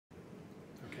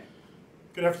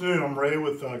Good afternoon, I'm Ray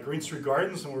with Green Street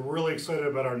Gardens, and we're really excited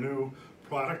about our new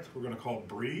product we're going to call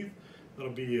brēth.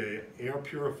 That'll be an air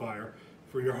purifier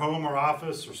for your home or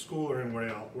office or school or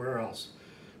anywhere else.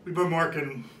 We've been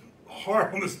working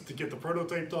hard on this to get the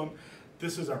prototype done.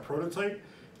 This is our prototype.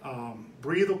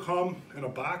 brēth will come in a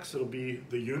box. It'll be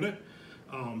the unit.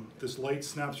 This light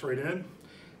snaps right in,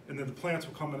 and then the plants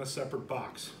will come in a separate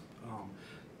box.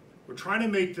 We're trying to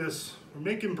make this, we're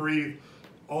making brēth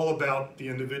all about the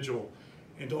individual,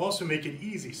 and to also make it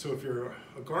easy. So if you're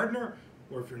a gardener,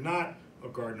 or if you're not a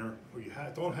gardener, or you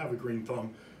don't have a green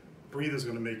thumb, brēth is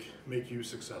going to make you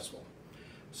successful.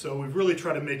 So we've really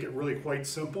tried to make it really quite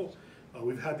simple.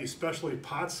 We've had these specialty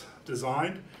pots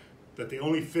designed that they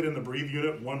only fit in the brēth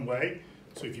unit one way.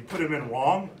 So if you put them in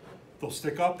wrong, they'll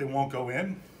stick up, they won't go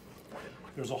in.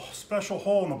 There's a special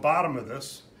hole in the bottom of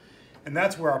this, and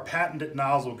that's where our patented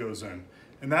nozzle goes in.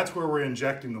 And that's where we're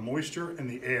injecting the moisture and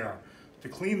the air to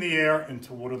clean the air and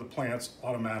to water the plants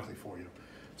automatically for you.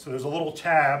 So there's a little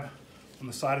tab on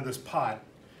the side of this pot,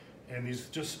 and these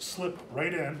just slip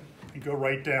right in and go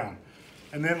right down.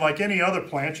 And then, like any other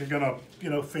plant, you're gonna,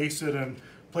 face it and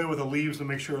play with the leaves to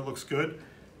make sure it looks good.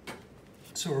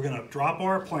 So we're gonna drop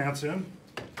our plants in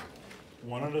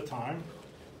one at a time.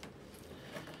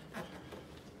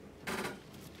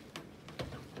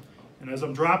 And as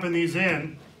I'm dropping these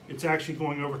in, it's actually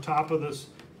going over top of this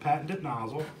patented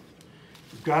nozzle.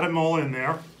 We've got them all in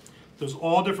there. There's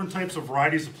all different types of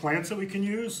varieties of plants that we can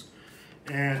use.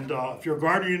 And if you're a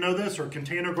gardener, you know this, or a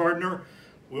container gardener,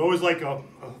 we always like a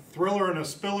thriller and a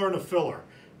spiller and a filler.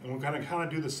 And we're gonna kind of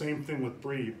do the same thing with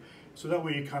brēth. So that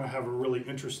way you kind of have a really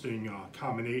interesting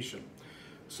combination.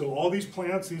 So all these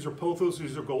plants, these are pothos,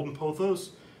 these are golden pothos.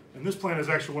 And this plant is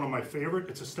actually one of my favorite.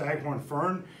 It's a staghorn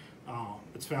fern.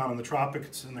 It's found in the tropics,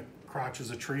 it's in the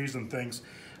crotches of trees and things.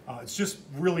 It's just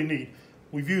really neat.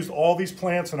 We've used all these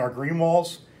plants in our green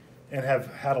walls and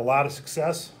have had a lot of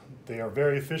success. They are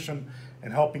very efficient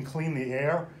in helping clean the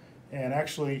air. And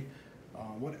actually,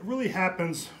 what really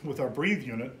happens with our brēth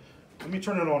unit, let me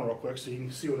turn it on real quick so you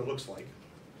can see what it looks like.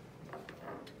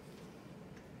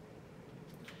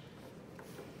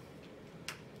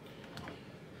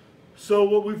 So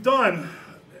what we've done,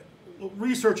 what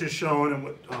research has shown, and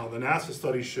what the NASA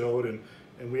study showed,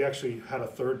 and we actually had a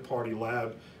third-party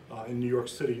lab in New York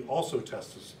City also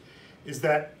test this, is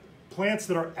that plants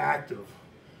that are active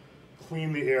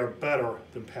clean the air better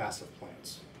than passive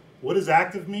plants. What does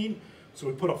active mean? So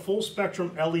we put a full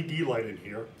spectrum LED light in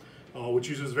here, which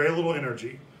uses very little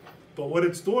energy, but what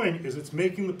it's doing is it's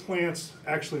making the plants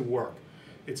actually work.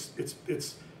 It's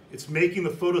making the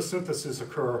photosynthesis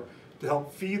occur to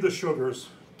help feed the sugars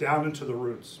down into the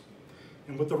roots.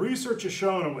 And what the research has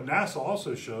shown, and what NASA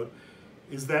also showed,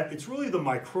 is that it's really the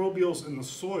microbials in the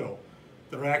soil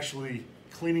that are actually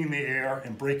cleaning the air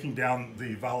and breaking down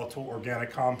the volatile organic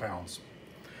compounds.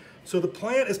 So the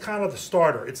plant is kind of the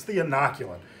starter. It's the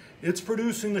inoculant. It's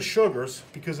producing the sugars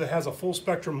because it has a full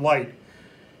spectrum light,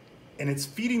 and it's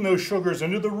feeding those sugars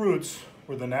into the roots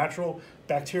where the natural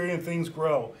bacteria and things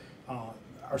grow.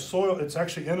 Our soil, it's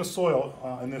actually in a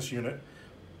soil in this unit,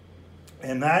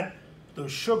 and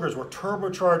those sugars, we're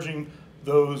turbocharging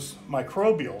those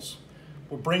microbials.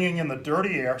 We're bringing in the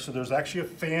dirty air, so there's actually a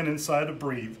fan inside of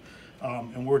brēth.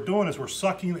 And what we're doing is we're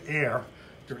sucking the air,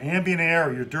 your ambient air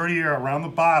or your dirty air around the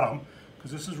bottom,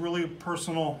 because this is really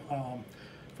personal,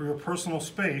 for your personal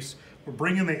space. We're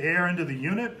bringing the air into the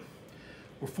unit.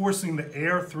 We're forcing the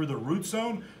air through the root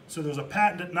zone. So there's a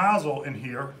patented nozzle in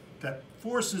here that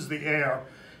forces the air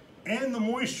and the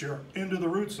moisture into the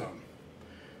root zone.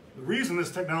 The reason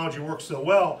this technology works so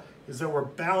well is that we're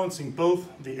balancing both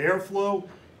the airflow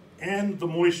and the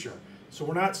moisture. So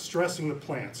we're not stressing the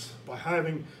plants. By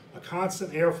having a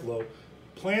constant airflow,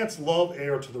 plants love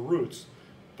air to the roots,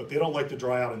 but they don't like to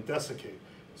dry out and desiccate.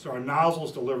 So our nozzle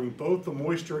is delivering both the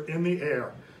moisture in the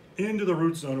air into the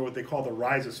root zone, or what they call the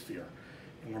rhizosphere.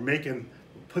 And we're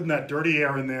putting that dirty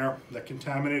air in there, that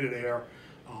contaminated air,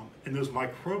 and those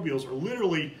microbials are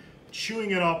literally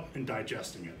chewing it up and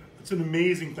digesting it. It's an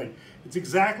amazing thing. It's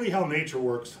exactly how nature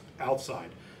works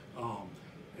outside.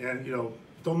 And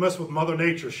don't mess with Mother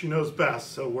Nature. She knows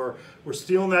best. So we're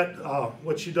stealing that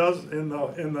what she does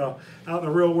out in the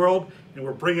real world, and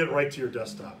we're bringing it right to your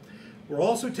desktop. We're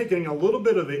also taking a little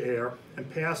bit of the air and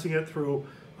passing it through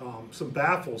some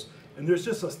baffles, and there's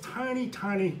just a tiny,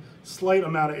 tiny, slight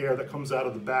amount of air that comes out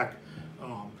of the back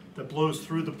that blows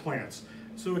through the plants.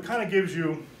 So it kind of gives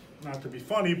you, not to be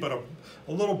funny, but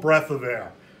a little breath of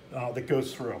air that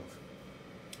goes through.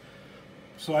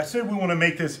 So I said we want to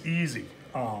make this easy.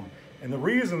 And the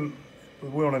reason we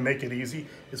want to make it easy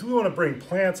is we want to bring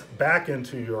plants back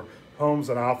into your homes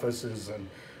and offices and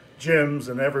gyms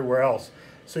and everywhere else.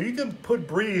 So you can put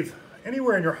brēth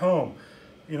anywhere in your home.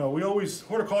 You know,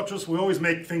 horticulturists, we always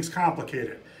make things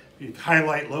complicated. You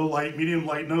highlight, low light, medium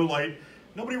light, no light.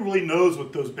 Nobody really knows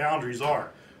what those boundaries are.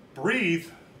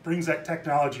 Brēth brings that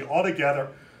technology all together.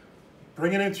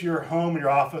 Bring it into your home, your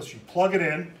office, you plug it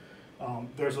in.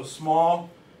 There's a small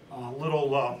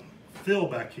little fill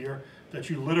back here that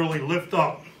you literally lift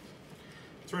up.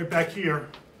 It's right back here,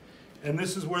 and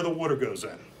this is where the water goes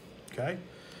in, okay?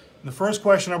 And the first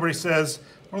question everybody says,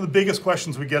 one of the biggest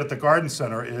questions we get at the garden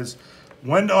center is,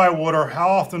 when do I water, how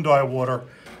often do I water?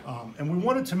 And we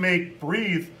wanted to make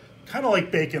brēth kind of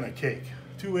like baking a cake.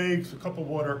 2 eggs, a cup of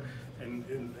water,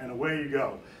 and away you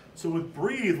go. So with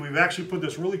brēth, we've actually put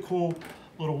this really cool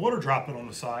little water droplet on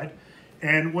the side.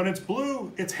 And when it's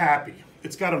blue, it's happy.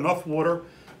 It's got enough water.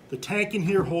 The tank in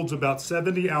here holds about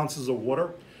 70 ounces of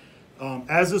water.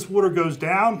 As this water goes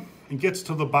down and gets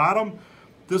to the bottom,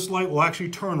 this light will actually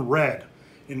turn red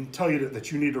and tell you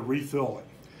that you need to refill it.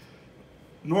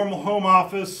 Normal home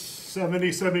office,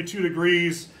 70, 72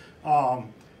 degrees,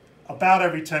 about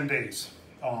every 10 days.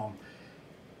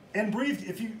 And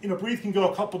brēth, brēth can go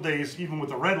a couple days even with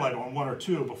the red light on, 1 or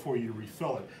 2, before you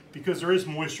refill it, because there is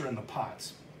moisture in the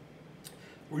pots.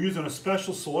 We're using a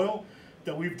special soil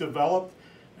that we've developed,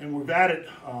 and we've added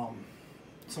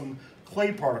some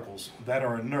clay particles that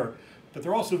are inert, but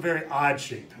they're also very odd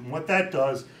shaped. And what that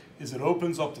does is it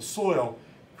opens up the soil,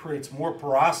 creates more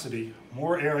porosity,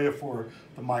 more area for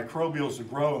the microbials to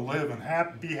grow and live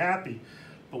and be happy.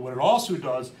 But what it also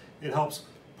does, it helps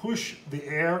push the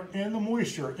air and the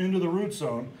moisture into the root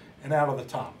zone and out of the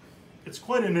top. It's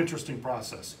quite an interesting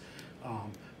process.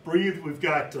 brēth, we've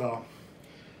got,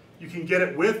 you can get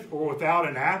it with or without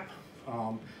an app.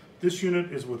 This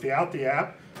unit is without the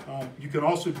app. You can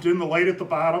also dim the light at the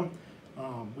bottom.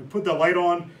 We put the light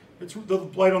on. The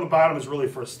light on the bottom is really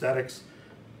for aesthetics,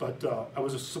 but I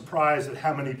was surprised at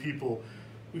how many people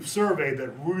we've surveyed that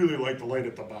really like the light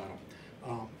at the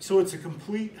bottom. So it's a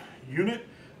complete unit.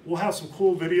 We'll have some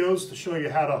cool videos to show you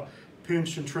how to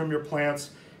pinch and trim your plants.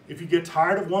 If you get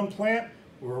tired of one plant,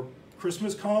 or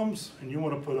Christmas comes and you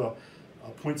want to put a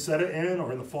poinsettia in,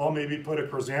 or in the fall maybe put a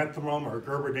chrysanthemum or a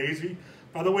Gerber daisy.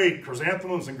 By the way,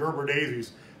 chrysanthemums and Gerber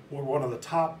daisies were one of the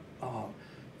top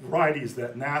varieties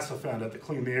that NASA found out to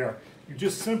clean the air. You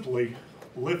just simply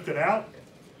lift it out.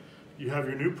 You have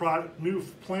your new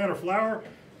plant or flower,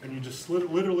 and you just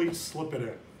literally slip it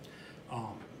in.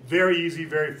 Very easy,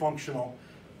 very functional.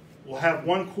 We'll have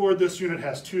one cord. This unit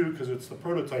has 2 because it's the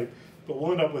prototype, but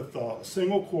we'll end up with a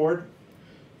single cord.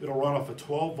 It'll run off of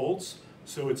 12 volts,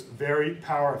 so it's very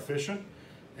power efficient.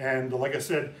 And like I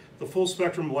said, the full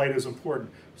spectrum light is important.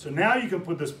 So now you can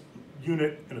put this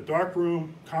unit in a dark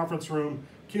room, conference room,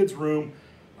 kids room.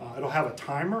 It'll have a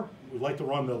timer. We like to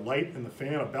run the light and the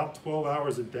fan about 12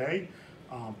 hours a day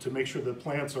to make sure the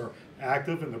plants are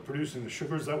active and they're producing the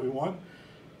sugars that we want.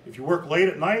 If you work late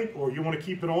at night, or you want to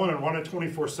keep it on and run it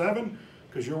 24/7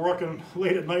 because you're working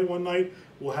late at night one night,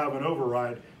 we'll have an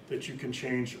override that you can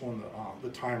change on the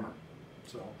timer.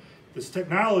 So this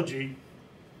technology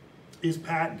is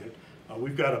patented.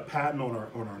 We've got a patent on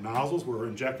our nozzles. We're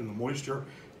injecting the moisture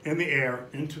in the air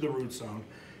into the root zone,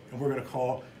 and we're going to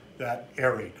call that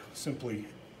aerate, simply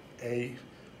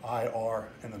A-I-R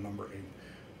and the number 8.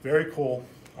 Very cool.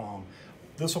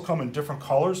 This will come in different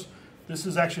colors. This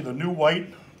is actually the new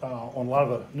white on a lot of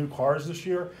the new cars this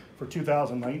year for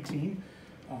 2019,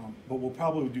 but we'll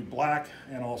probably do black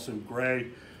and also gray.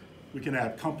 We can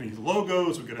add company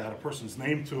logos, we can add a person's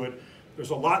name to it.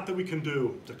 There's a lot that we can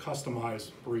do to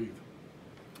customize brēth.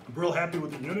 I'm real happy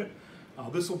with the unit.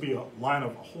 This will be a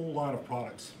whole line of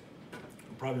products.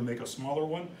 We'll probably make a smaller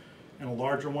one and a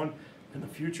larger one in the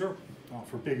future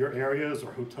for bigger areas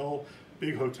or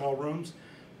big hotel rooms.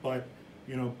 But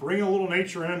bring a little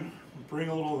nature in, bring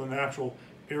a little of the natural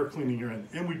air cleaning you're in.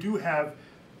 And we do have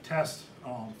tests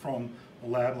from a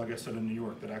lab, like I said, in New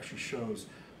York that actually shows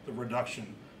the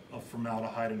reduction of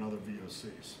formaldehyde and other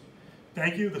VOCs.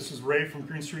 Thank you. This is Ray from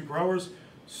Green Street Growers.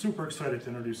 Super excited to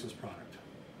introduce this product.